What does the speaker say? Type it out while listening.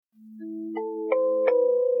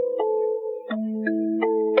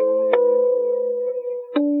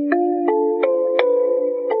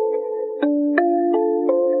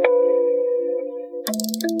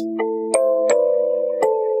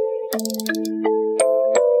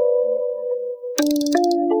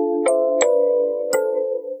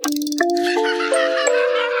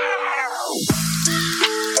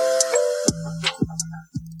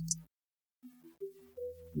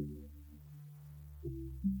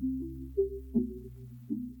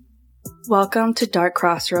Welcome to Dark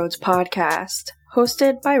Crossroads Podcast,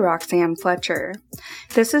 hosted by Roxanne Fletcher.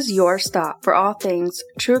 This is your stop for all things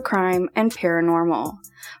true crime and paranormal.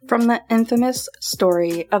 From the infamous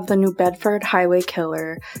story of the New Bedford highway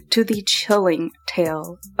killer to the chilling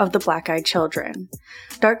tale of the Black-Eyed Children,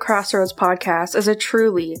 Dark Crossroads Podcast is a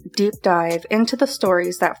truly deep dive into the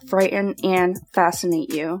stories that frighten and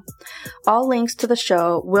fascinate you. All links to the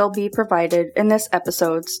show will be provided in this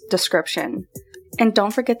episode's description. And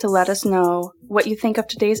don't forget to let us know what you think of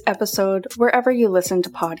today's episode wherever you listen to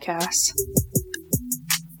podcasts.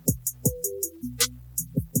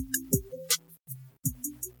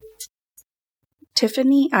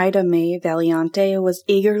 Tiffany Ida Mae Valiante was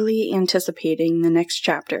eagerly anticipating the next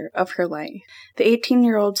chapter of her life. The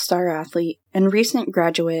 18-year-old star athlete and recent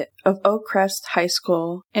graduate of Oak Crest High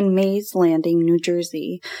School in Mays Landing, New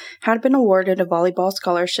Jersey, had been awarded a volleyball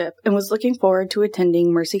scholarship and was looking forward to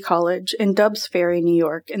attending Mercy College in Dobbs Ferry, New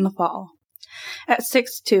York in the fall. At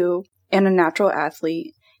 6'2" and a natural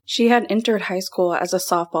athlete, she had entered high school as a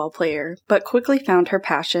softball player, but quickly found her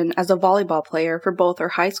passion as a volleyball player for both her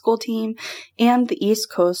high school team and the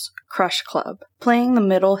East Coast Crush Club, playing the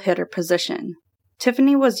middle hitter position.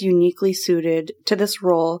 Tiffany was uniquely suited to this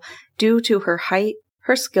role due to her height,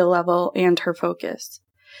 her skill level, and her focus.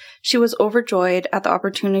 She was overjoyed at the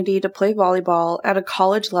opportunity to play volleyball at a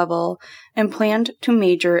college level and planned to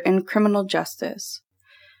major in criminal justice.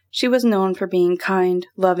 She was known for being kind,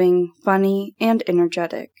 loving, funny, and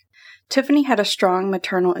energetic. Tiffany had a strong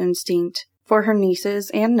maternal instinct for her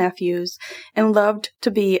nieces and nephews and loved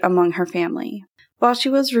to be among her family. While she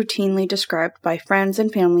was routinely described by friends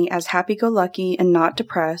and family as happy-go-lucky and not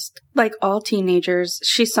depressed, like all teenagers,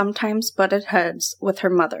 she sometimes butted heads with her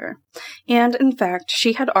mother. And, in fact,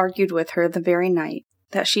 she had argued with her the very night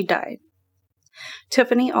that she died.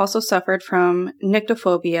 Tiffany also suffered from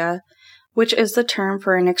nyctophobia, which is the term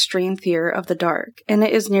for an extreme fear of the dark, and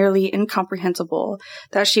it is nearly incomprehensible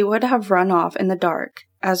that she would have run off in the dark,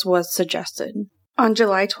 as was suggested. On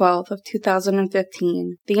July 12th of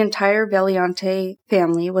 2015, the entire Valiante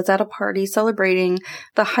family was at a party celebrating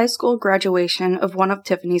the high school graduation of one of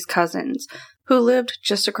Tiffany's cousins, who lived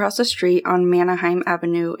just across the street on Manheim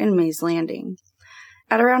Avenue in Mays Landing.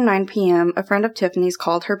 At around 9 p.m., a friend of Tiffany's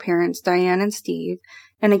called her parents, Diane and Steve,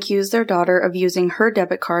 and accused their daughter of using her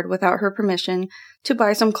debit card without her permission to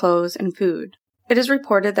buy some clothes and food. It is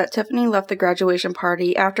reported that Tiffany left the graduation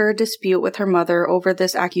party after a dispute with her mother over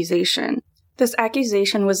this accusation. This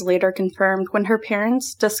accusation was later confirmed when her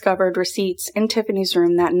parents discovered receipts in Tiffany's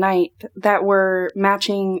room that night that were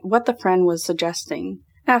matching what the friend was suggesting.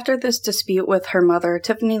 After this dispute with her mother,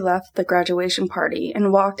 Tiffany left the graduation party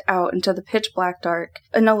and walked out into the pitch-black dark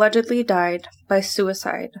and allegedly died by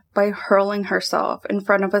suicide by hurling herself in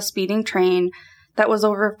front of a speeding train that was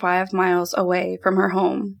over 5 miles away from her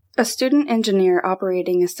home. A student engineer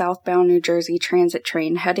operating a southbound New Jersey transit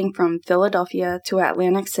train heading from Philadelphia to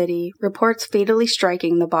Atlantic City reports fatally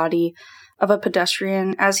striking the body of a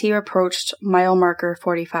pedestrian as he approached mile marker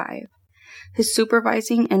 45. His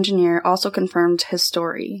supervising engineer also confirmed his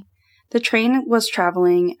story. The train was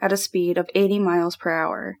traveling at a speed of 80 miles per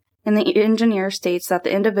hour, and the engineer states that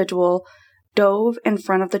the individual dove in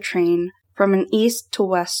front of the train from an east to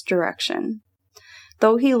west direction.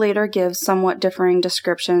 Though he later gives somewhat differing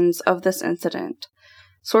descriptions of this incident.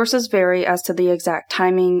 Sources vary as to the exact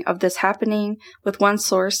timing of this happening, with one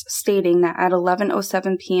source stating that at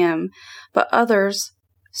 11:07 p.m., but others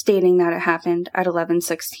stating that it happened at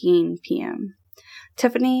 11:16 p.m.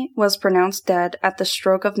 Tiffany was pronounced dead at the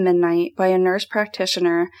stroke of midnight by a nurse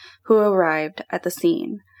practitioner who arrived at the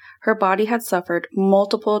scene. Her body had suffered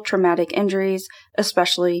multiple traumatic injuries,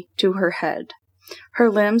 especially to her head. Her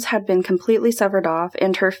limbs had been completely severed off,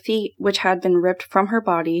 and her feet, which had been ripped from her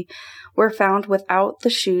body, were found without the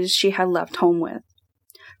shoes she had left home with.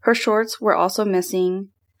 Her shorts were also missing,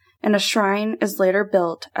 and a shrine is later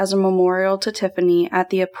built as a memorial to Tiffany at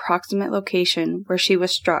the approximate location where she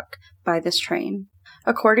was struck by this train.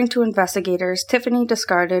 According to investigators, Tiffany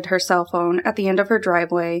discarded her cell phone at the end of her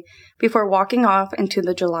driveway before walking off into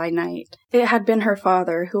the July night. It had been her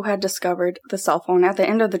father who had discovered the cell phone at the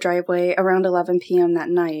end of the driveway around 11 p.m. that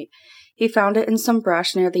night. He found it in some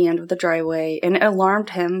brush near the end of the driveway, and it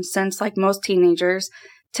alarmed him since, like most teenagers,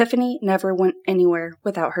 Tiffany never went anywhere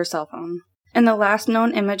without her cell phone. In the last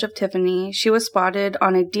known image of Tiffany, she was spotted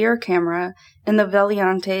on a deer camera in the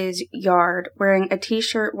Valiante's yard wearing a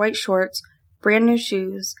t-shirt, white shorts, brand new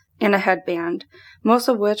shoes, and a headband, most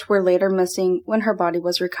of which were later missing when her body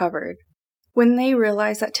was recovered. When they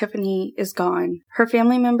realize that Tiffany is gone, her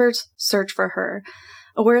family members search for her,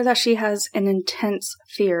 aware that she has an intense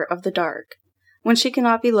fear of the dark. When she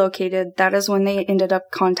cannot be located, that is when they ended up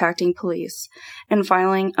contacting police and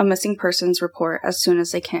filing a missing persons report as soon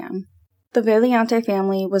as they can. The Valiante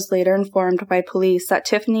family was later informed by police that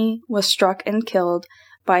Tiffany was struck and killed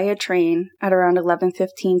by a train at around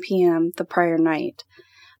 11:15 p.m. the prior night,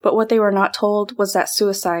 but what they were not told was that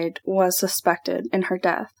suicide was suspected in her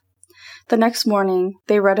death. The next morning,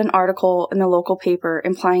 they read an article in the local paper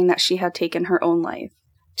implying that she had taken her own life.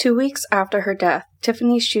 2 weeks after her death,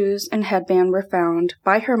 Tiffany's shoes and headband were found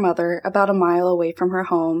by her mother about a mile away from her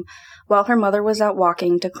home while her mother was out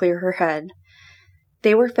walking to clear her head.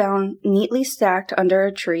 They were found neatly stacked under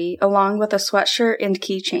a tree along with a sweatshirt and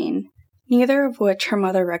keychain, neither of which her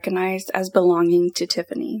mother recognized as belonging to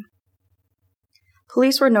Tiffany.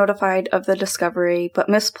 Police were notified of the discovery but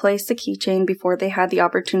misplaced the keychain before they had the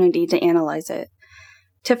opportunity to analyze it.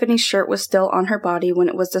 Tiffany's shirt was still on her body when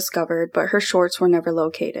it was discovered, but her shorts were never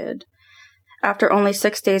located. After only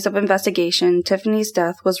 6 days of investigation, Tiffany's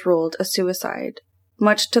death was ruled a suicide,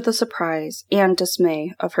 much to the surprise and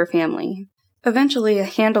dismay of her family. Eventually, a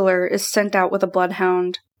handler is sent out with a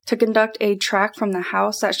bloodhound to conduct a track from the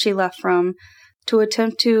house that she left from to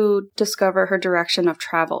attempt to discover her direction of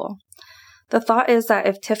travel. The thought is that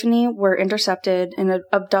if Tiffany were intercepted and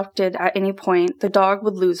abducted at any point, the dog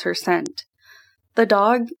would lose her scent. The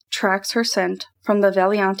dog tracks her scent from the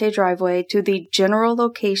Valiante driveway to the general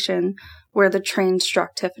location where the train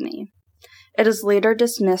struck Tiffany. It is later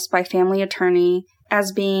dismissed by family attorney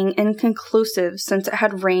as being inconclusive since it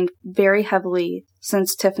had rained very heavily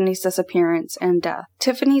since Tiffany's disappearance and death.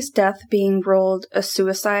 Tiffany's death being ruled a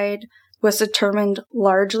suicide was determined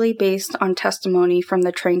largely based on testimony from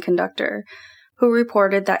the train conductor, who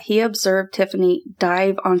reported that he observed Tiffany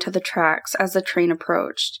dive onto the tracks as the train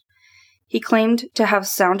approached. He claimed to have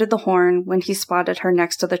sounded the horn when he spotted her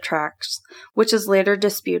next to the tracks, which is later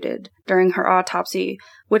disputed during her autopsy,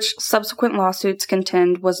 which subsequent lawsuits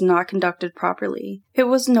contend was not conducted properly. It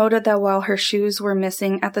was noted that while her shoes were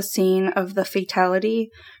missing at the scene of the fatality,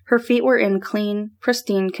 her feet were in clean,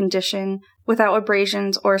 pristine condition, without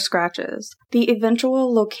abrasions or scratches. The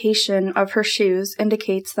eventual location of her shoes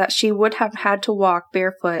indicates that she would have had to walk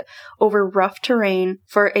barefoot over rough terrain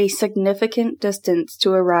for a significant distance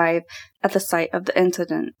to arrive at the site of the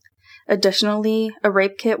incident. Additionally, a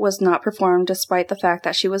rape kit was not performed despite the fact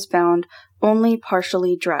that she was found only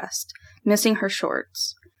partially dressed, missing her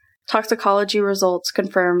shorts. Toxicology results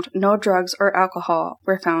confirmed no drugs or alcohol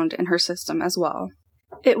were found in her system as well.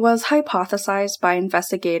 It was hypothesized by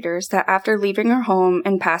investigators that after leaving her home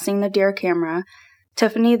and passing the DARE camera,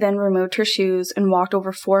 Tiffany then removed her shoes and walked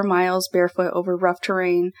over 4 miles barefoot over rough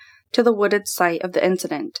terrain to the wooded site of the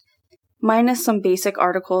incident. Minus some basic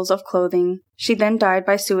articles of clothing, she then died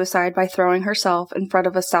by suicide by throwing herself in front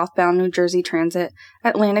of a southbound New Jersey Transit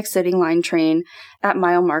Atlantic City Line train at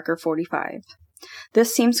mile marker 45.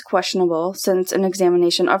 This seems questionable since an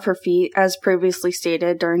examination of her feet, as previously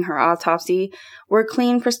stated during her autopsy, were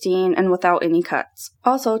clean, pristine, and without any cuts.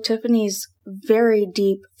 Also, Tiffany's very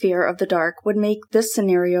deep fear of the dark would make this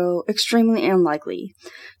scenario extremely unlikely.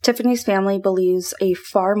 Tiffany's family believes a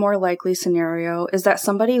far more likely scenario is that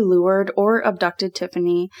somebody lured or abducted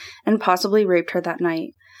Tiffany and possibly raped her that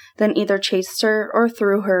night, then either chased her or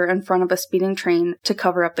threw her in front of a speeding train to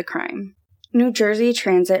cover up the crime. New Jersey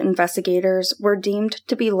Transit investigators were deemed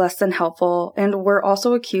to be less than helpful and were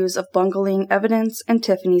also accused of bungling evidence in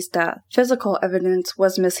Tiffany's death. Physical evidence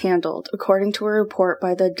was mishandled, according to a report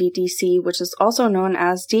by the DDC, which is also known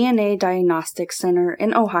as DNA Diagnostic Center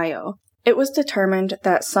in Ohio. It was determined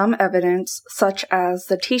that some evidence, such as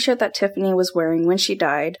the t-shirt that Tiffany was wearing when she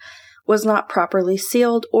died, was not properly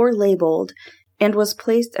sealed or labeled, and was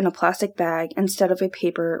placed in a plastic bag instead of a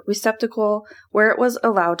paper receptacle where it was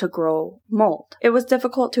allowed to grow mold. It was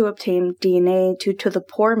difficult to obtain DNA due to the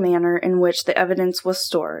poor manner in which the evidence was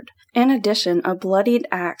stored. In addition, a bloodied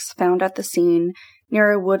axe found at the scene near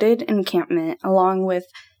a wooded encampment, along with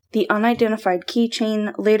the unidentified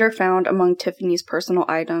keychain later found among Tiffany's personal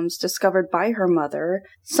items discovered by her mother,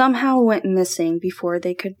 somehow went missing before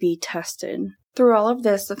they could be tested. Through all of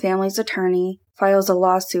this, the family's attorney files a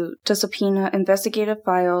lawsuit to subpoena investigative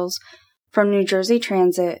files from New Jersey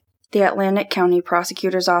Transit, the Atlantic County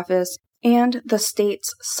Prosecutor's Office, and the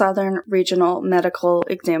state's Southern Regional Medical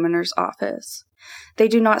Examiner's Office. They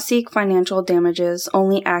do not seek financial damages,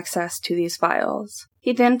 only access to these files.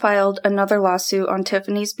 He then filed another lawsuit on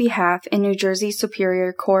Tiffany's behalf in New Jersey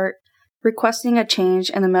Superior Court, requesting a change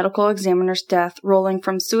in the medical examiner's death ruling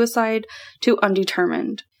from suicide to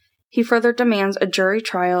undetermined. He further demands a jury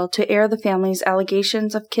trial to air the family's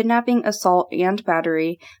allegations of kidnapping, assault, and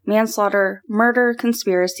battery, manslaughter, murder,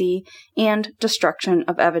 conspiracy, and destruction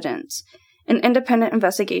of evidence. An independent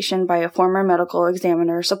investigation by a former medical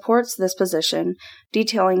examiner supports this position,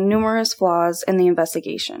 detailing numerous flaws in the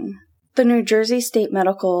investigation. The New Jersey State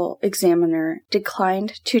Medical Examiner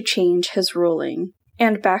declined to change his ruling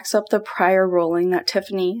and backs up the prior ruling that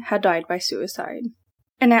Tiffany had died by suicide.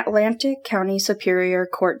 An Atlantic County Superior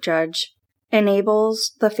Court judge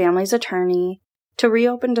enables the family's attorney to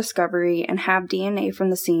reopen discovery and have DNA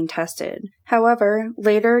from the scene tested. However,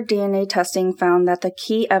 later DNA testing found that the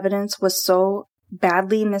key evidence was so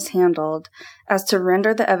badly mishandled as to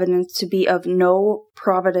render the evidence to be of no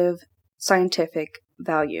probative scientific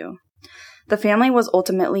value. The family was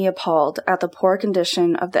ultimately appalled at the poor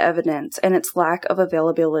condition of the evidence and its lack of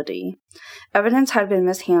availability. Evidence had been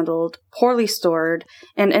mishandled, poorly stored,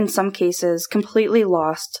 and in some cases completely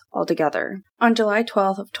lost altogether. On July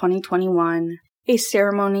 12th of 2021, a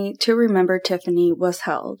ceremony to remember Tiffany was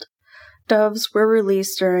held. Doves were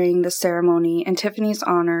released during the ceremony in Tiffany's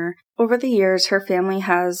honor. Over the years, her family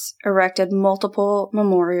has erected multiple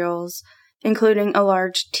memorials, including a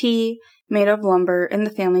large T made of lumber in the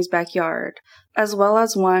family's backyard, as well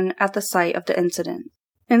as one at the site of the incident.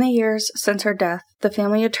 In the years since her death, the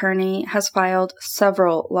family attorney has filed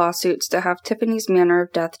several lawsuits to have Tiffany's manner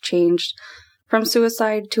of death changed from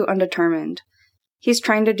suicide to undetermined. He's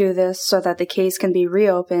trying to do this so that the case can be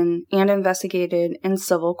reopened and investigated in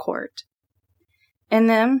civil court. In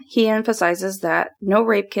them, he emphasizes that no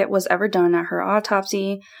rape kit was ever done at her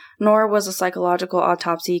autopsy, nor was a psychological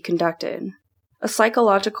autopsy conducted. A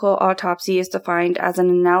psychological autopsy is defined as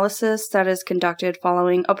an analysis that is conducted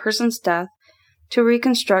following a person's death to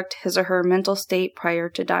reconstruct his or her mental state prior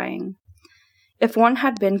to dying. If one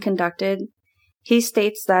had been conducted, he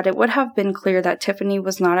states that it would have been clear that Tiffany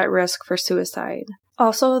was not at risk for suicide.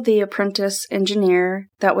 Also, the apprentice engineer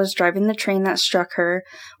that was driving the train that struck her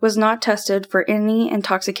was not tested for any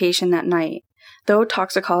intoxication that night, though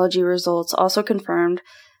toxicology results also confirmed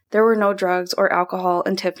there were no drugs or alcohol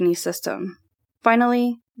in Tiffany's system.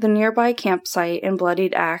 Finally, the nearby campsite and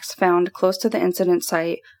bloodied axe found close to the incident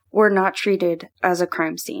site were not treated as a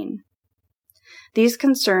crime scene. These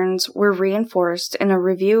concerns were reinforced in a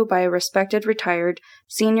review by a respected retired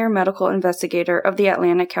senior medical investigator of the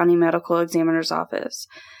Atlantic County Medical Examiner's Office.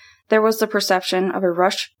 There was the perception of a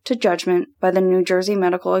rush to judgment by the New Jersey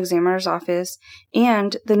Medical Examiner's Office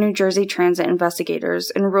and the New Jersey Transit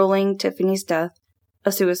investigators in ruling Tiffany's death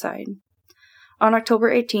a suicide. On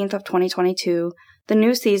October 18th of 2022, the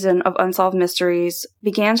new season of Unsolved Mysteries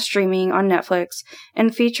began streaming on Netflix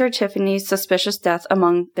and featured Tiffany's suspicious death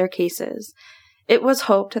among their cases. It was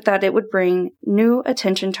hoped that it would bring new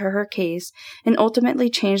attention to her case and ultimately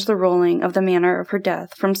change the ruling of the manner of her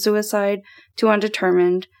death from suicide to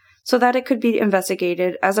undetermined so that it could be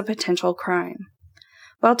investigated as a potential crime.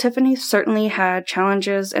 While Tiffany certainly had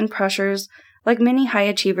challenges and pressures like many high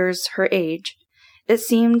achievers her age, it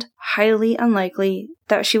seemed highly unlikely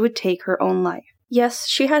that she would take her own life. Yes,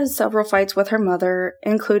 she had several fights with her mother,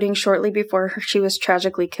 including shortly before she was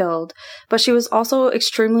tragically killed, but she was also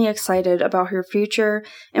extremely excited about her future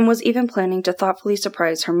and was even planning to thoughtfully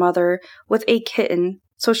surprise her mother with a kitten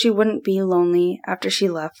so she wouldn't be lonely after she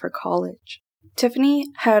left for college. Tiffany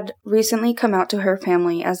had recently come out to her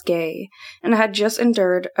family as gay and had just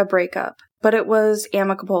endured a breakup, but it was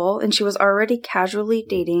amicable and she was already casually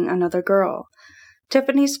dating another girl.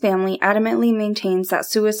 Tiffany's family adamantly maintains that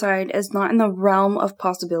suicide is not in the realm of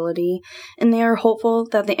possibility, and they are hopeful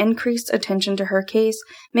that the increased attention to her case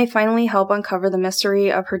may finally help uncover the mystery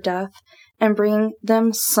of her death and bring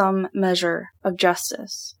them some measure of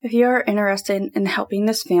justice. If you are interested in helping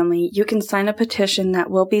this family, you can sign a petition that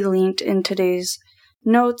will be linked in today's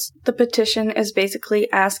notes. The petition is basically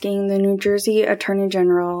asking the New Jersey Attorney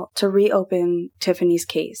General to reopen Tiffany's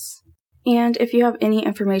case. And if you have any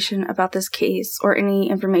information about this case or any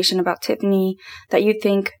information about Tiffany that you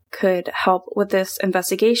think could help with this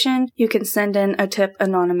investigation, you can send in a tip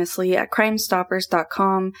anonymously at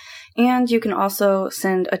crimestoppers.com, and you can also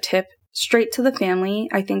send a tip straight to the family.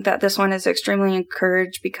 I think that this one is extremely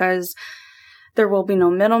encouraged because there will be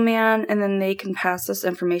no middleman, and then they can pass this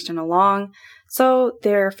information along. So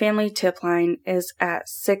their family tip line is at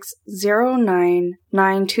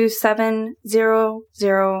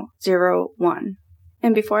 609-927-0001.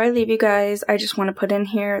 And before I leave you guys, I just want to put in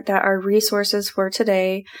here that our resources for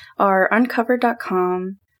today are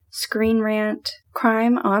Uncover.com, Screen Rant,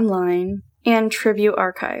 Crime Online, and Tribute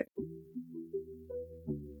Archive.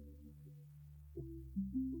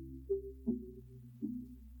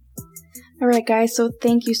 Alright guys, so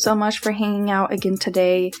thank you so much for hanging out again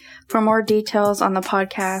today. For more details on the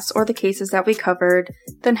podcast or the cases that we covered,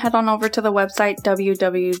 then head on over to the website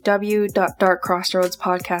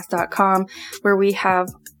www.darkcrossroadspodcast.com, where we have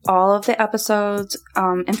all of the episodes,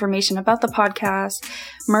 information about the podcast,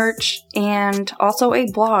 merch, and also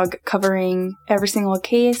a blog covering every single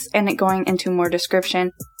case and it going into more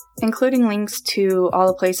description, including links to all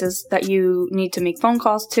the places that you need to make phone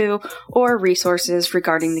calls to or resources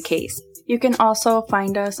regarding the case. You can also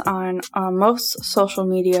find us on most social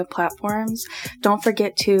media platforms. Don't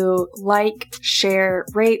forget to like, share,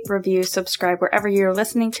 rate, review, subscribe wherever you're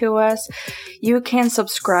listening to us. You can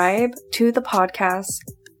subscribe to the podcast.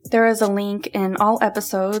 There is a link in all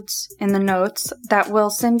episodes in the notes that will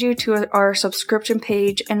send you to our subscription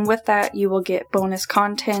page, and with that you will get bonus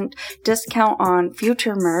content, discount on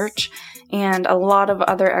future merch, and a lot of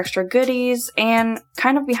other extra goodies and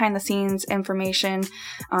kind of behind the scenes information.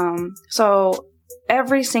 So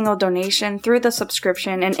every single donation through the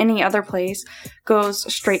subscription and any other place goes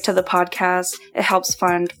straight to the podcast. It helps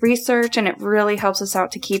fund research and it really helps us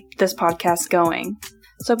out to keep this podcast going.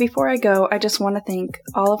 So before I go, I just want to thank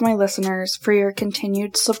all of my listeners for your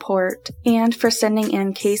continued support and for sending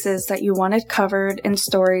in cases that you wanted covered and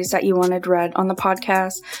stories that you wanted read on the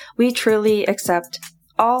podcast. We truly accept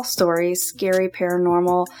all stories, scary,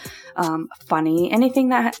 paranormal, funny, anything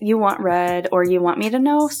that you want read or you want me to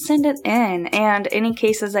know, send it in. And any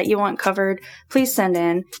cases that you want covered, please send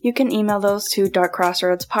in. You can email those to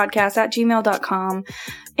darkcrossroadspodcast@gmail.com.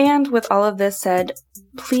 And with all of this said,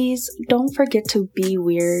 please don't forget to be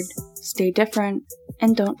weird, stay different,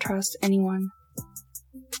 and don't trust anyone.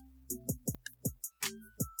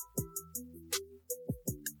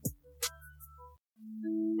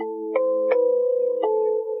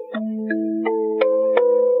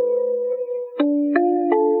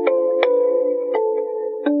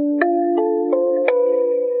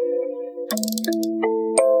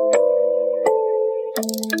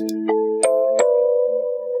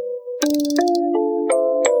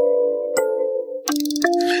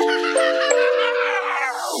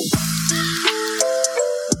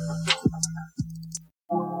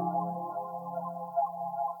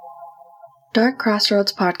 Dark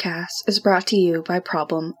Crossroads Podcast is brought to you by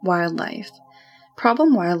Problem Wildlife.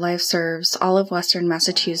 Problem Wildlife serves all of Western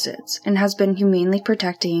Massachusetts and has been humanely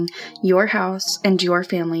protecting your house and your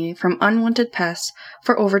family from unwanted pests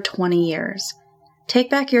for over 20 years. Take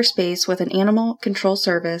back your space with an animal control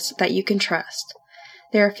service that you can trust.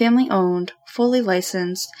 They are family-owned, fully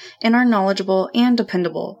licensed, and are knowledgeable and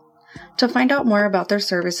dependable. To find out more about their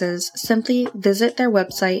services, simply visit their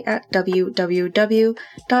website at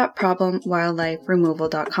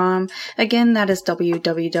www.problemwildliferemoval.com. Again, that is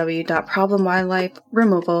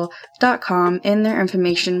www.problemwildliferemoval.com, and their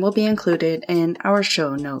information will be included in our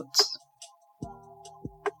show notes.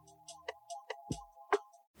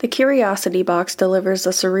 The Curiosity Box delivers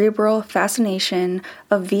the cerebral fascination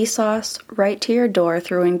of Vsauce right to your door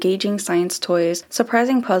through engaging science toys,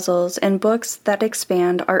 surprising puzzles, and books that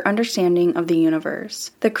expand our understanding of the universe.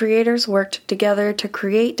 The creators worked together to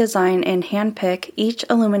create, design, and handpick each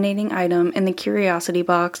illuminating item in the Curiosity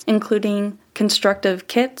Box, including constructive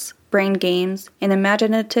kits, brain games, and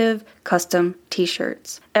imaginative custom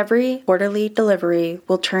t-shirts. Every quarterly delivery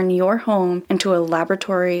will turn your home into a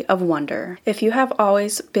laboratory of wonder. If you have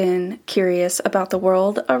always been curious about the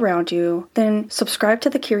world around you, then subscribe to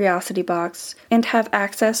the Curiosity Box and have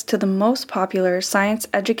access to the most popular science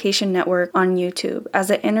education network on YouTube, as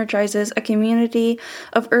it energizes a community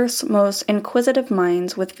of Earth's most inquisitive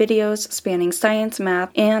minds with videos spanning science, math,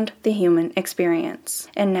 and the human experience.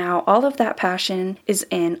 And now all of that passion is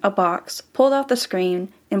in a box pulled off the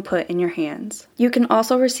screen and put in your hands. You can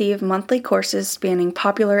also receive monthly courses spanning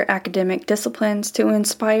popular academic disciplines to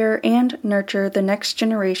inspire and nurture the next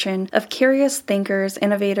generation of curious thinkers,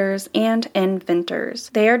 innovators, and inventors.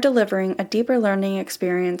 They are delivering a deeper learning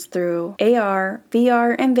experience through AR,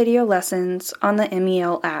 VR, and video lessons on the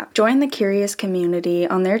MEL app. Join the curious community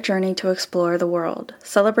on their journey to explore the world,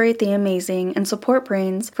 celebrate the amazing, and support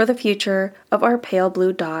brains for the future of our pale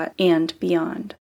blue dot and beyond.